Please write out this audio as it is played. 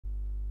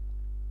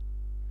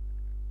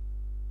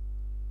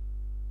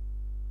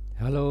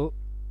Hello,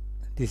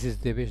 this is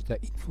Debesh,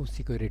 the info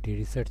security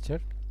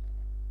researcher.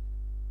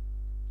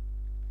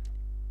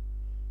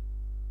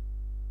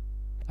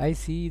 I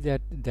see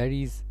that there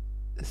is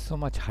so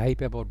much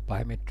hype about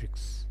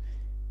biometrics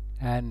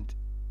and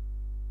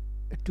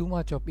too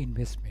much of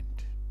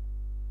investment.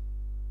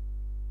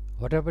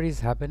 Whatever is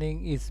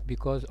happening is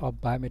because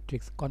of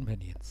biometrics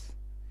convenience.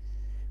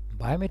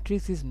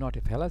 Biometrics is not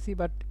a fallacy,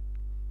 but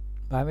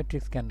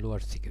biometrics can lower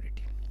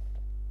security.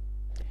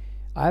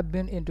 I've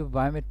been into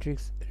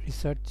biometrics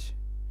research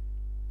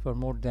for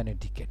more than a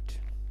decade,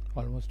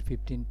 almost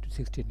 15 to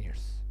 16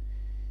 years.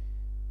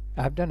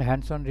 I've done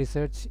hands-on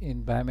research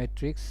in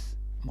biometrics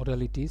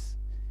modalities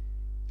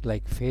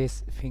like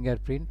face,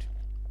 fingerprint,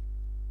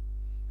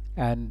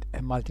 and a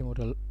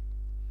multimodal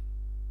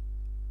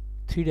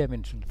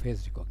three-dimensional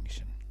face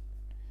recognition.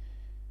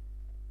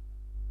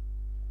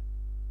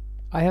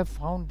 I have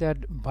found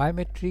that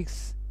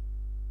biometrics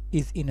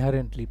is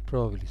inherently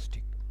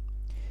probabilistic.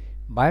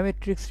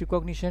 Biometrics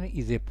recognition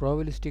is a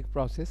probabilistic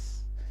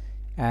process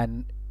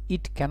and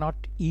it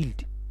cannot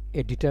yield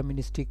a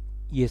deterministic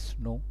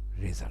yes-no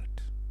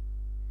result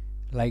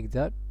like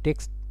the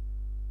text,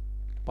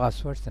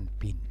 passwords and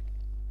PIN.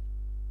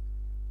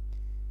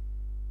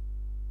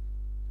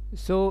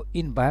 So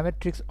in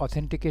biometrics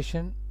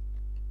authentication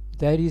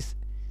there is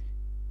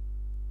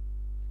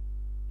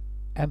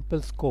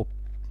ample scope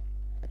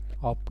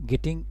of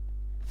getting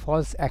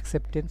false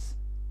acceptance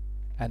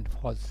and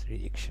false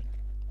rejection.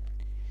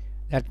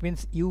 That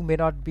means you may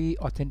not be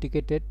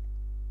authenticated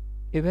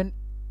even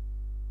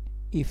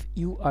if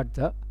you are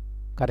the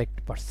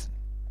correct person,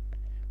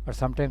 or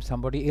sometimes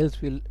somebody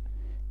else will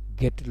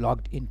get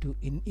logged into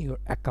in your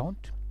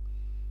account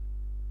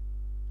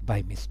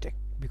by mistake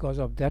because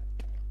of that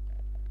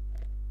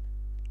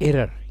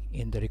error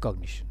in the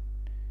recognition.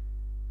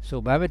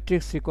 So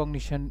biometrics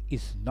recognition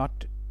is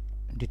not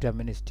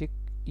deterministic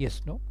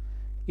yes no.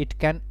 It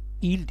can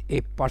yield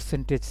a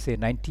percentage, say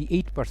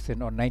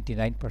 98% or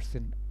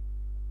 99%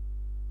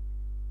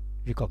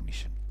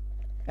 recognition,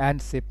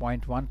 and say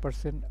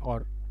 0.1%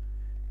 or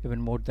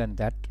even more than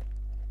that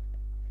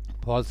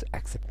false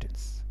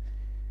acceptance.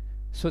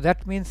 So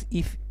that means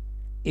if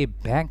a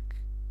bank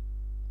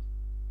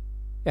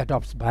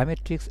adopts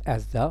biometrics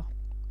as the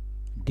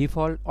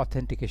default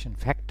authentication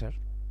factor,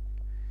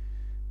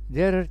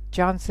 there are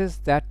chances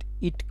that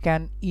it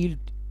can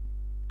yield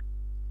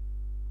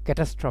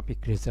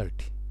catastrophic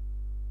result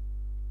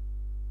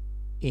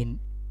in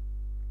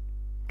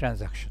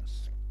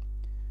transactions.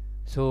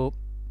 So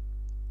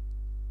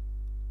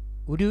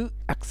would you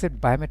accept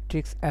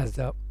biometrics as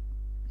the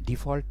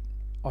default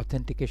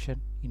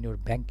authentication in your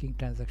banking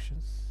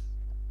transactions,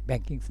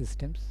 banking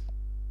systems?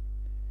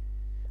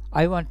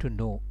 I want to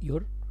know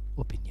your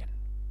opinion.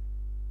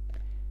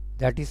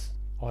 That is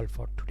all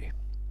for today.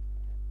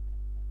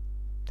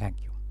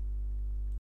 Thank you.